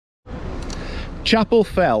Chapel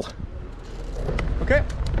Fell. Okay.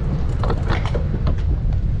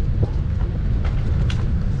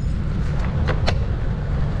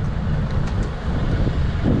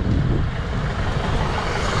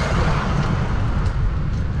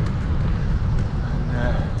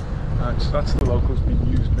 That's the locals being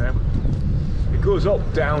used now. It goes up,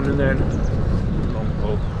 down, and then long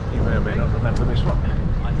pull. You may or may not remember this one.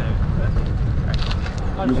 I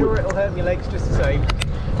don't. I'm sure it'll hurt my legs just the same.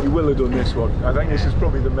 You will have done this one. I think this is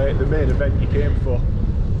probably the main event you came for.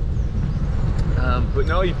 But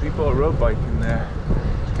no, he bought a road bike, and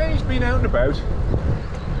he's been out and about.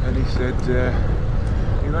 And he said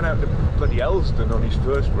he went out to bloody Elston on his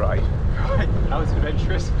first ride. Right, that was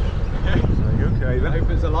adventurous. Okay then. I hope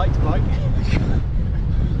it's a light bike.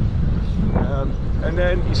 And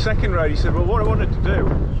then his second ride, he said, well, what I wanted to do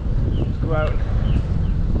was go out and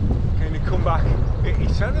kind of come back.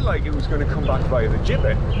 It sounded like it was going to come back via the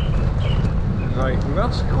gibbet. Like,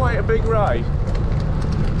 that's quite a big ride.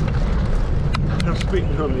 I was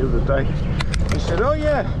speaking to him the other day. He said, oh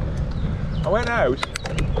yeah, I went out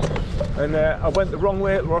and I went the wrong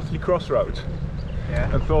way at Rothley Crossroads.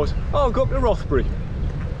 Yeah. And thought, oh, I'll go up to Rothbury.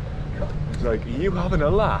 It's like, are you having a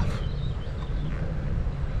laugh?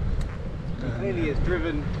 Clearly it's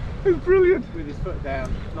driven. It's brilliant. With his foot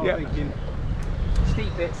down, not Yep. thinking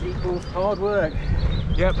steep bits equals hard work.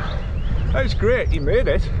 Yep, that's great. He made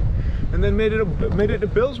it, and then made it to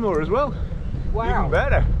Billsmore as well. Wow. Even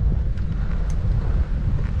better.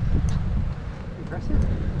 Impressive.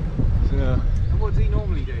 So, And what does he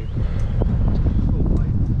normally do?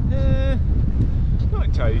 not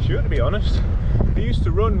entirely sure, to be honest. He used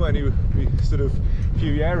to run when he sort of a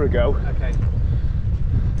few years ago. Okay.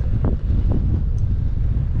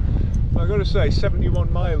 I've got to say,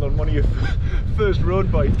 71 mile on one of your first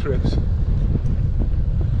road bike trips.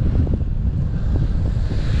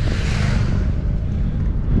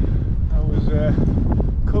 I was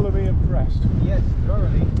colourfully impressed. Yes,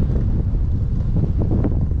 thoroughly.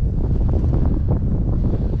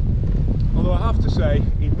 Although I have to say,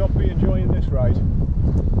 he'd not be enjoying this ride.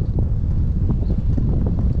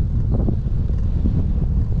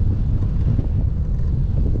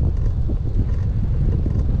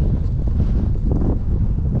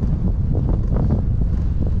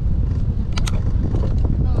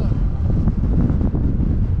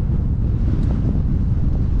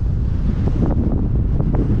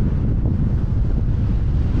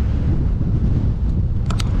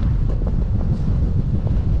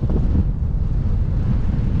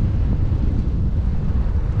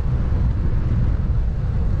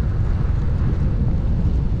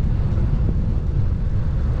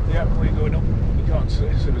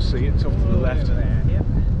 Sort of see it off to the left there. Yep.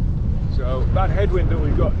 So that headwind that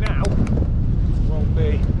we've got now won't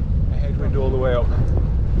be a headwind all the way up,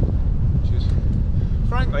 which is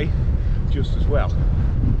frankly just as well.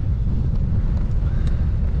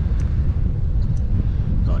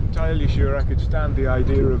 Not entirely sure I could stand the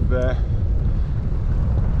idea of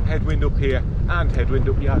headwind up here and headwind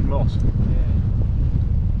up Yard Moss.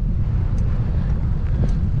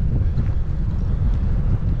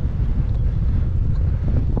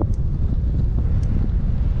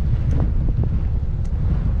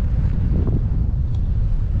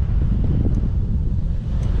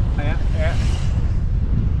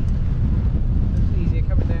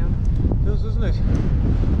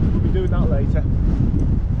 Later.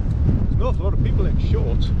 There's an awful lot of people in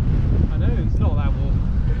shorts. I know, it's not that warm.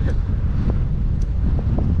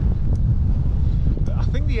 I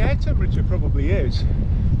think the air temperature probably is,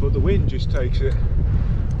 but the wind just takes it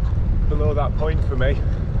below that point for me.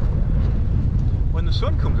 When the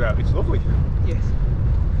sun comes out, it's lovely. Yes.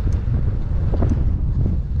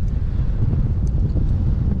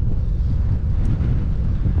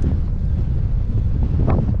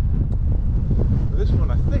 But this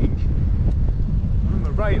one, I think,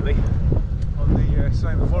 rightly, on the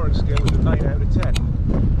Simon Warren scale, was a 9 out of 10.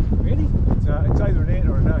 Really? It's either an 8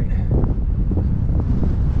 or a 9.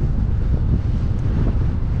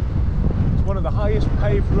 It's one of the highest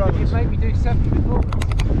paved roads. You'd make me do 70 before.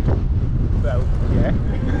 Well, yeah.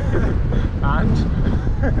 And?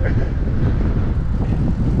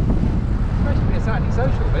 Supposed to be a Saturday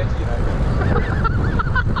social bit, you know.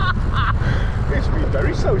 It's been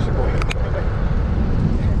very sociable.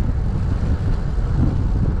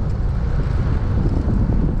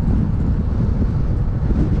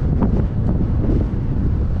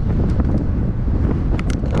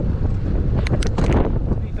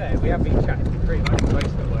 We have been chatting pretty much most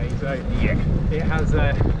of the way, so Yeah. it has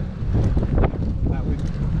that would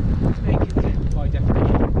make it by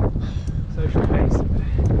definition social pace.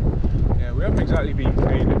 Yeah, we haven't exactly been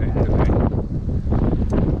feeding it today.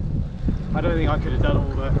 I don't think I could have done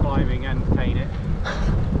all the climbing and cane it.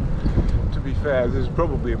 To be fair, this is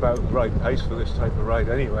probably about the right pace for this type of ride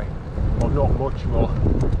anyway, or not much more.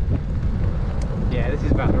 Yeah, this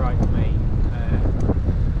is about the right for me.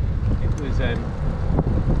 It was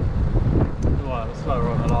well, it was slower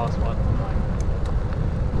on the last one.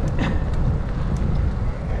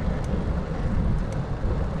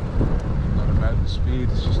 Not about the speed,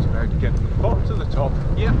 it's just about getting the bottom to the top.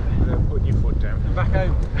 Yep. And then putting your foot down. And back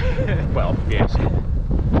home. Well, yes. I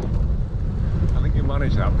think you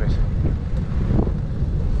manage that bit.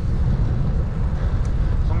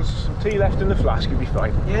 As long as there's some tea left in the flask, you'll be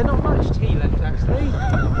fine. Yeah, not much tea left actually.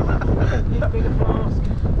 Need a bigger flask.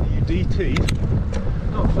 Are you DT'd?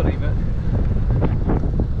 Not fully, but.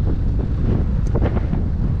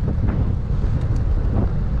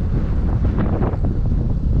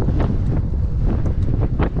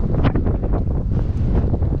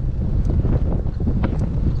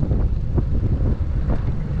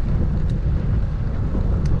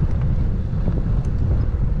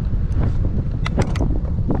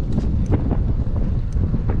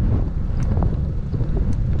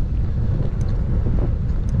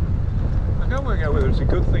 Whether it's a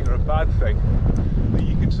good thing or a bad thing, that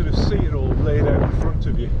you can sort of see it all laid out in front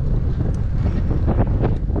of you.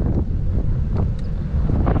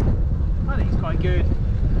 I think it's quite good.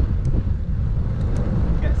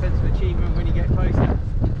 You get a sense of achievement when you get closer.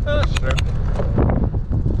 That's true.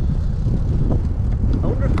 I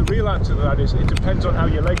wonder if the real answer to that is it depends on how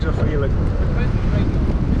your legs are feeling.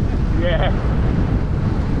 Yeah.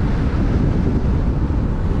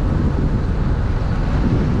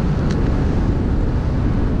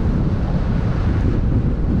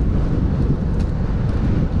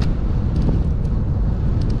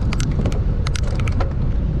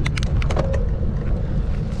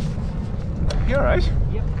 You alright?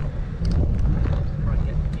 Yep. Right,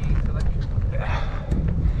 get the selection.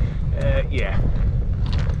 Yeah.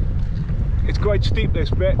 It's quite steep, this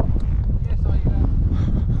bit. Yes, I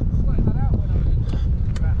worked that out when I was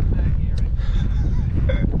about third gear.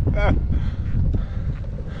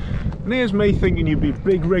 And here's me thinking you'd be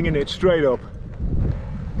big ringing it straight up. No,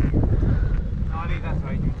 I need that to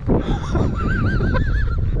Adrian.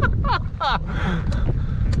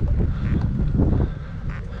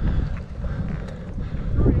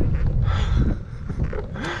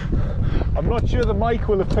 I'm not sure the mic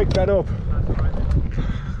will have picked that up. That's all right then.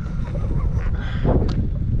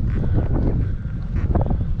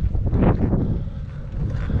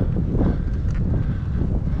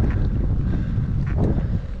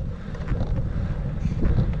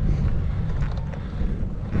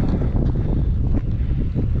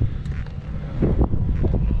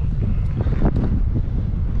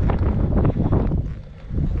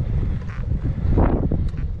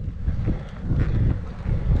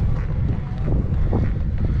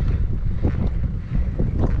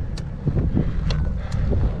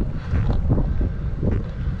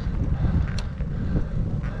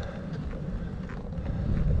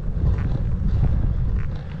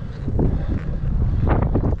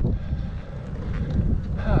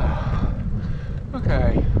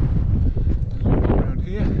 Okay, around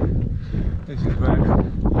here, this is where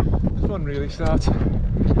the fun really starts.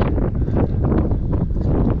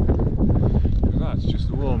 That's just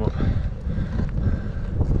the warm-up.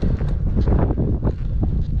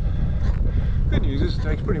 Good news is it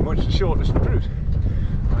takes pretty much the shortest route.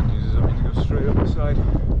 Bad news is I mean to go straight up the side.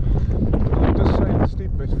 Well, it does say the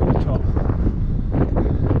steep bit for the top.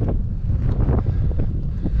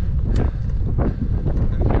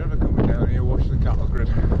 And if you're ever coming down here, watch the cattle grid.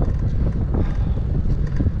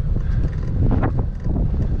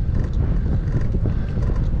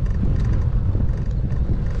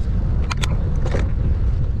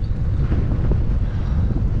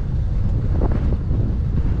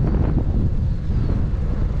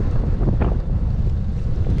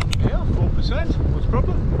 Yeah, 4%. What's the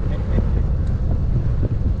problem?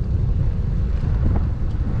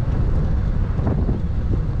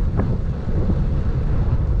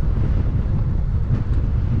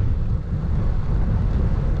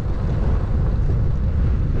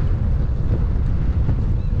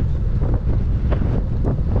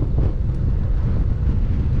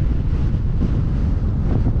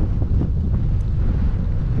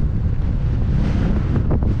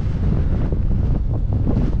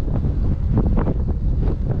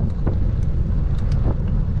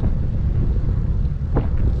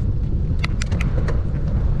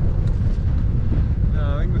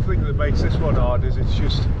 Makes this one hard is it's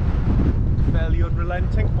just fairly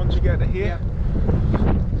unrelenting once you get to here.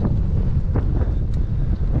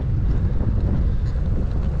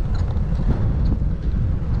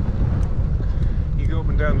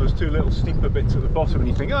 those two little steeper bits at the bottom and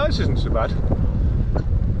you think, oh, this isn't so bad.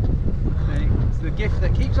 It's the gift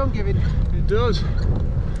that keeps on giving. It does.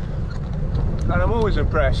 And I'm always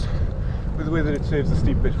impressed with the way that it saves the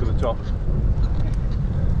steep bit for the top.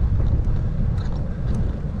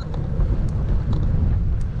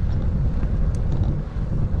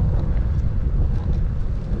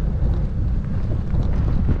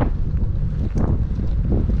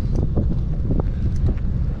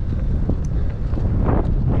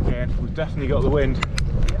 Again, we've definitely got the wind,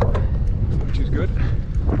 which is good.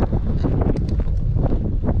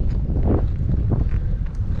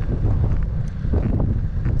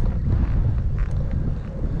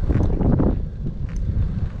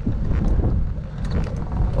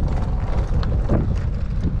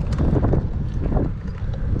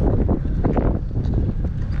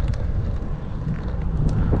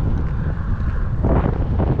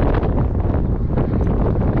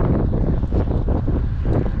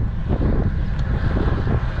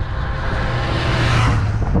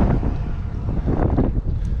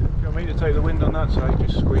 Take the wind on that side,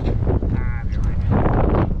 just squeak. Ah, be right.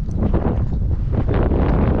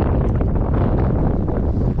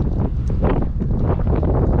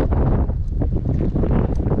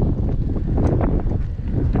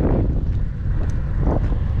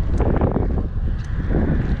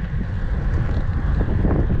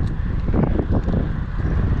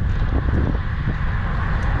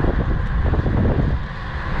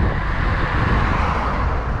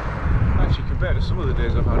 Actually, compared to some of the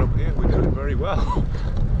days I've had up here, we're doing very well.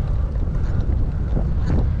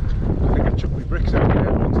 I think I chucked my bricks out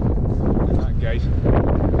here once in that gate.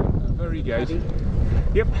 That very gate. Ready?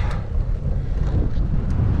 Yep.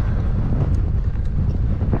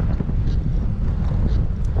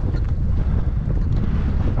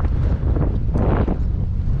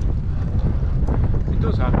 It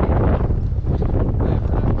does happen.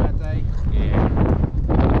 Another bad day. Yeah.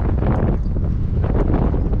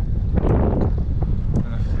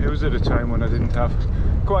 It was at a time when I didn't have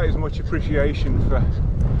quite as much appreciation for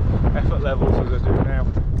effort levels as I do now.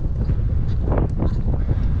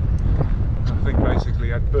 I think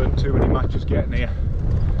basically I'd burnt too many matches getting here.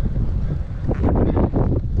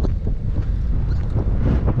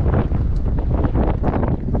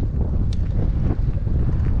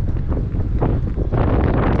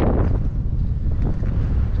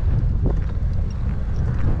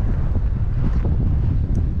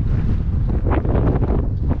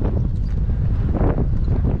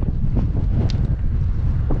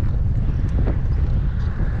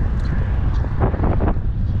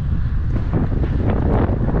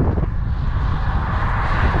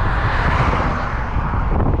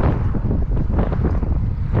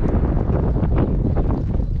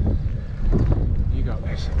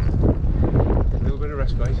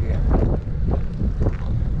 Respite here.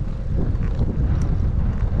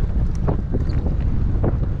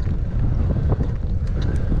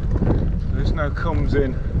 This now comes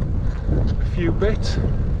in a few bits.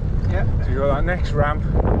 Yep. So you got that next ramp,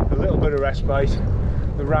 a little bit of respite,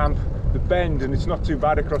 the ramp, the bend, and it's not too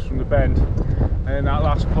bad across from the bend, and then that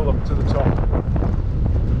last pull up to the top.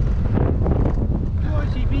 Oh,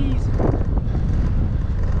 she bees.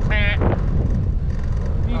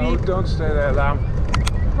 Oh, don't stay there, lamb.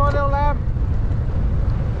 Come on, little lamb.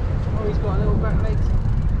 Oh, he's got a little back legs.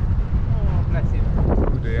 Oh, bless him.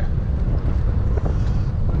 Oh dear.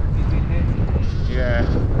 He's been hit. Yeah.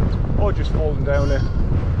 Or just falling down a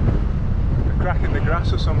crack in the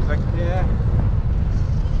grass or something. Yeah.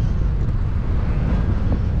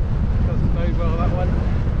 Doesn't bode well, that one.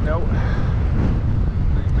 No.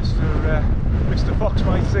 Mr. Fox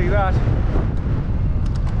might see that.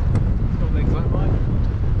 Got legs like mine.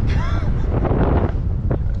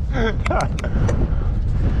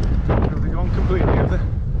 Have they gone completely, have they?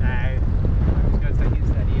 No. Just going to take it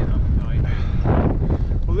steady and I'm fine.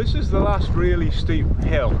 Well, this is the last really steep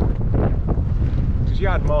hill. Because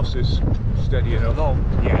Yard Moss is steady enough. Long.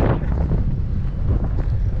 Yeah.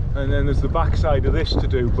 And then there's the backside of this to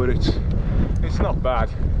do, but it's not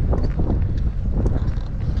bad.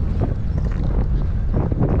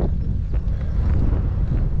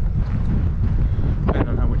 Depending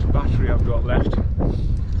on how much battery I've got left,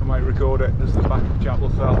 I might record it as the back of Chapel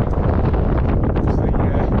Fell. As they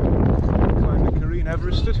climb the Careen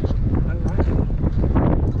Everested.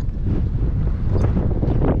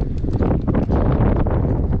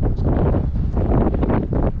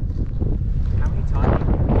 How many times?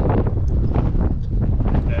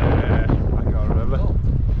 I can't remember.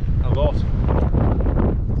 A lot.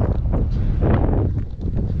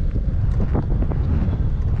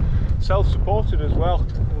 Self-supported as well.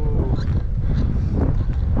 Oh.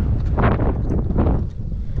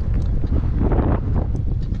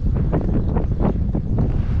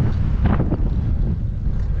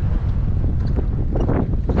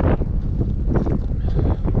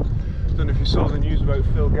 saw the news about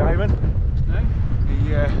Phil Gaiman. No? He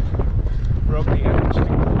broke the Everest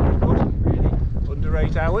record, Really? under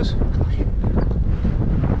 8 hours. There's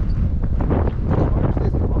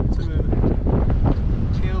an optimum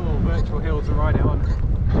hill or virtual hill to ride it on.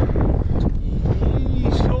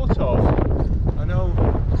 Sort of. I know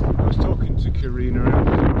I was talking to Karina about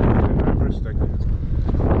Everesting,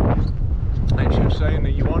 and she was saying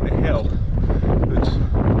that you want a hill that's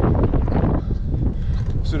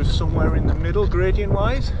sort of somewhere in the middle gradient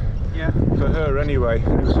wise. Yeah. For her anyway,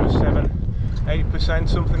 and it was sort of 7-8%,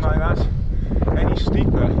 something like that. Any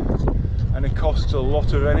steeper and it costs a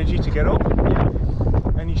lot of energy to get up. Yeah.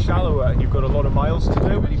 Any shallower and you've got a lot of miles to do.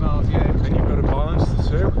 Too many miles, yeah. And you've got to balance the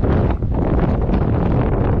two.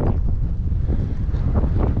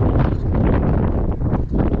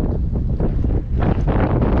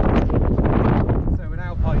 So an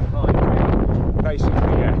alpine climb, really.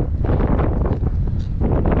 Basically, yeah.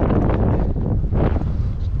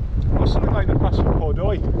 Or something like the Pass of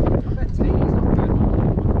Pordoy. I bet Tady's not a good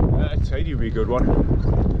one. Tady would be a good one.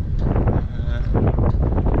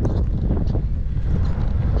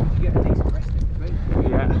 You get a decent rest in between.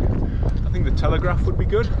 Yeah. I think the Telegraph would be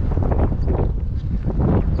good.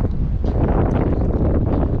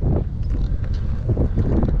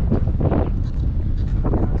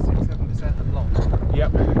 About 6-7% of long.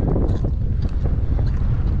 Yep.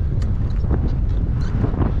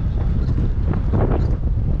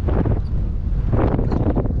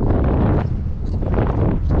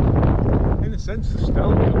 In a sense, the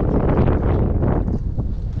Stelvio would probably be good.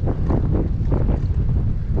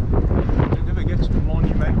 It never gets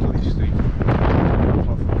monumentally steep.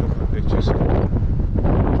 Apart from a couple of pitches.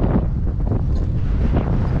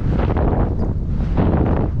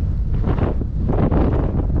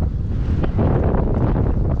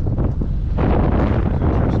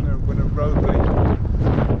 When I rode the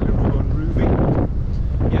Wheelygood Rating,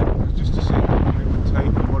 Yeah. just to see how long it would take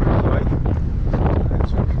and what it was like. And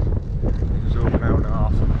it was over an hour and a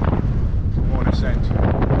half from one ascent,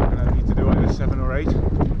 and I need to do either 7 or 8.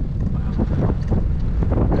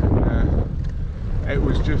 It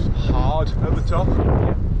was just hard at the top.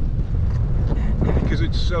 Yeah. Because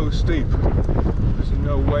it's so steep, there's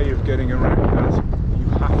no way of getting around that. You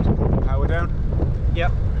have to put the power down.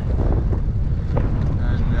 Yep.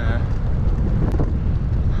 And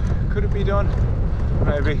could it be done?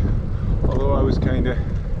 Maybe. Although I was kind of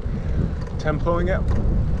tempoing it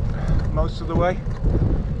most of the way.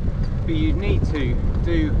 But you need to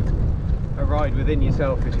do a ride within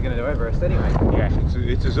yourself if you're going to do Everest anyway. Yeah,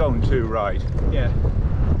 it's a zone 2 ride. Yeah.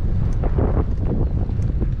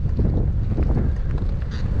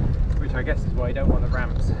 Which I guess is why you don't want the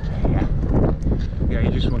ramps. Yeah. Yeah, you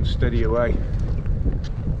just want to steady away.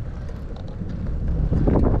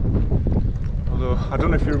 Although, I don't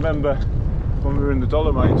know if you remember when we were in the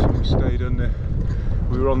Dolomites and we stayed on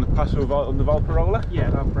we were on the Passo on the Valparola. Yeah,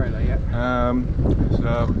 Valparola, yeah.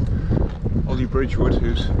 So Ollie Bridgewood,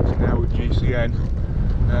 who's now at GCN,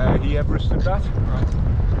 he Everested that. Right.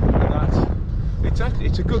 And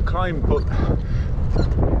it's a good climb, but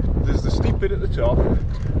there's the steep bit at the top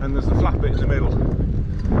and there's the flat bit in the middle.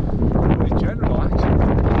 But in general, actually,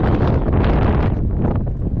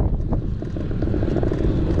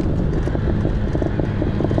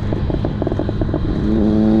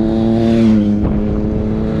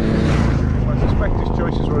 I suspect his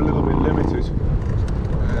choices were a little bit limited.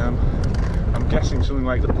 I'm guessing something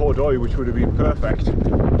like the Pordoy, which would have been perfect,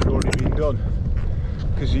 had already been done.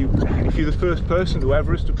 Because if you're the first person to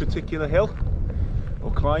Everest a particular hill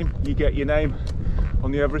or climb, you get your name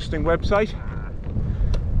on the Everesting website.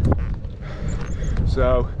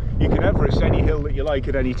 So you can Everest any hill that you like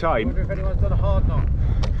at any I time. wonder if anyone's done a hard knock.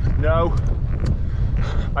 No,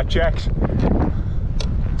 I checked.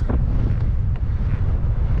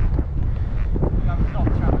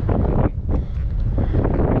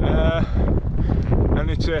 And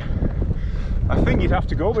it's I think you'd have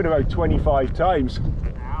to go up it about 25 times.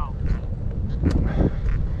 Ow. That'll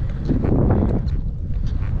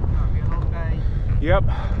be a long day. Yep.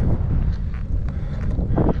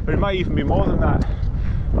 But it might even be more than that.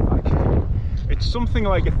 It's something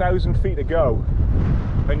like 1,000 feet to go,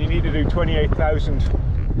 and you need to do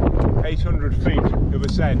 28,800 feet of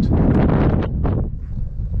ascent.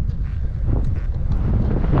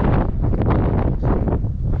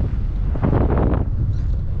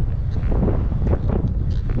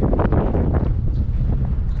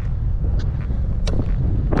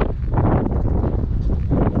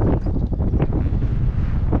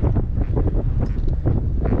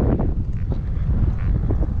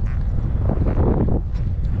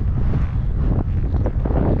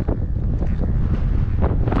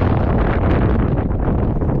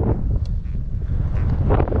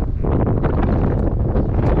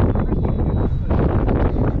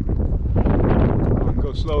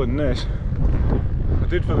 slower than this. I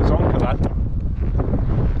did for the Zonka lad.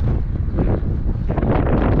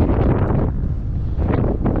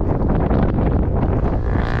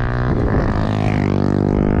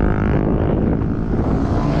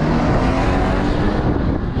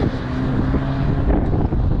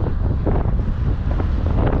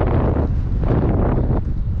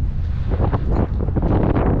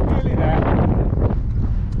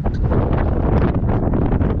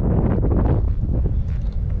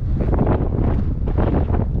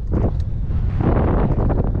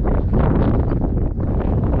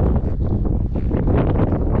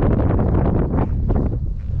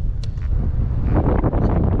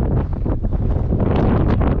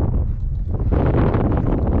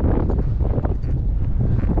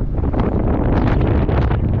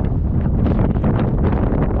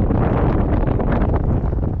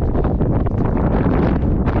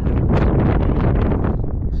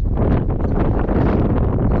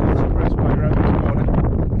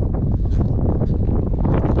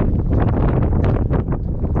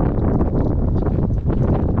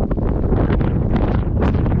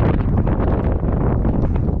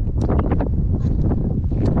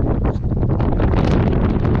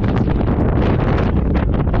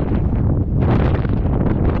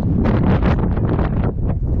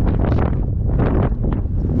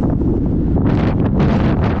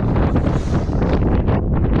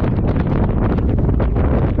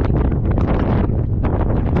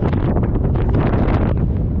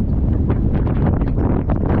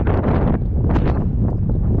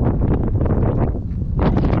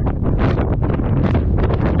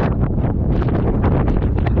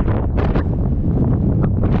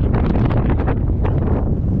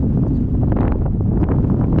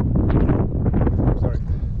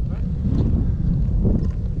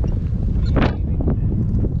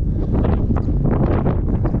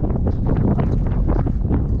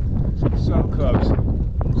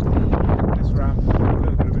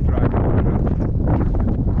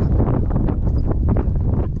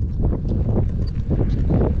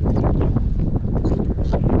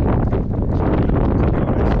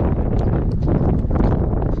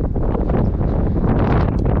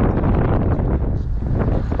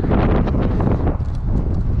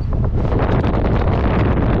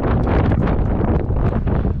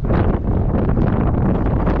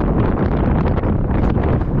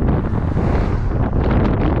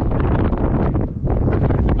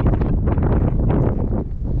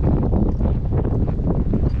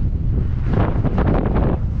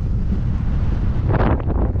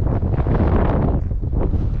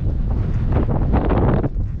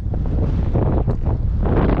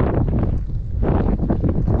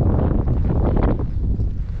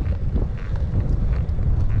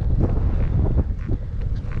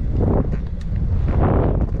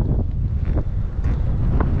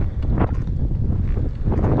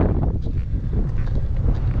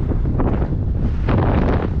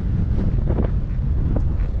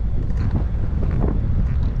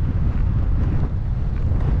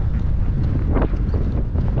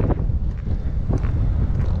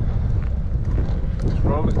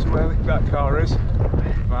 That car is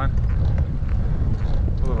van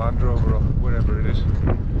or the Land Rover or wherever it is.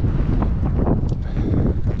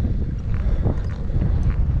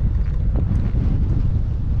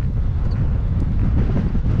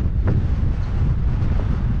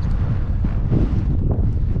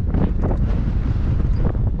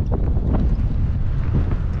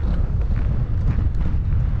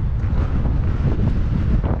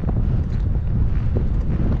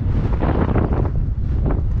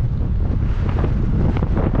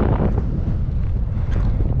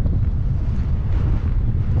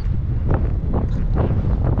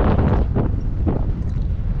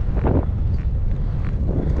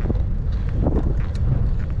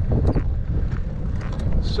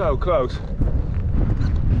 So close.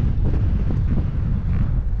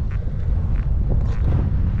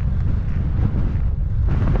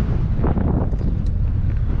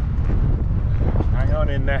 Hang on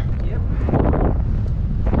in there. Yep.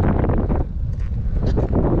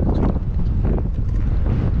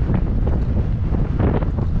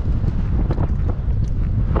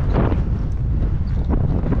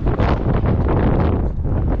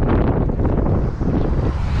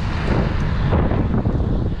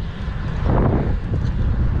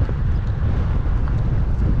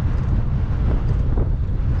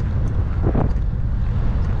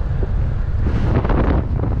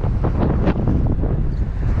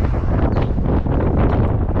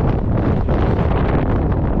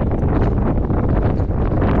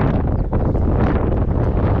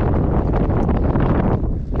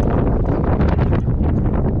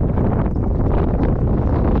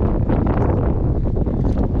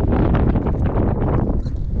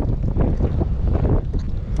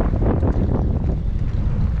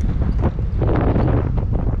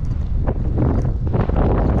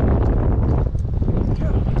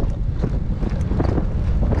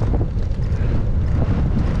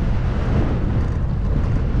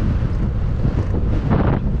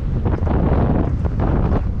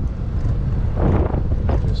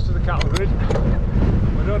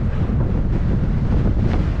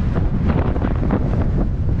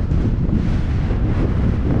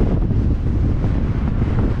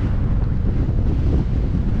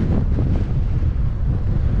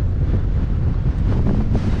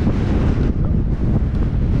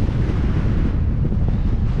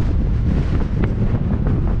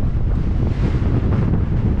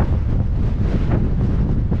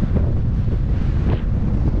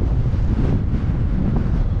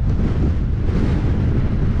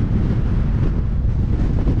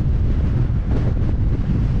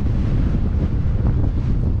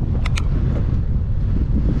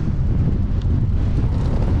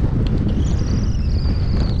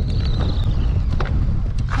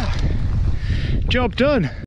 Job done.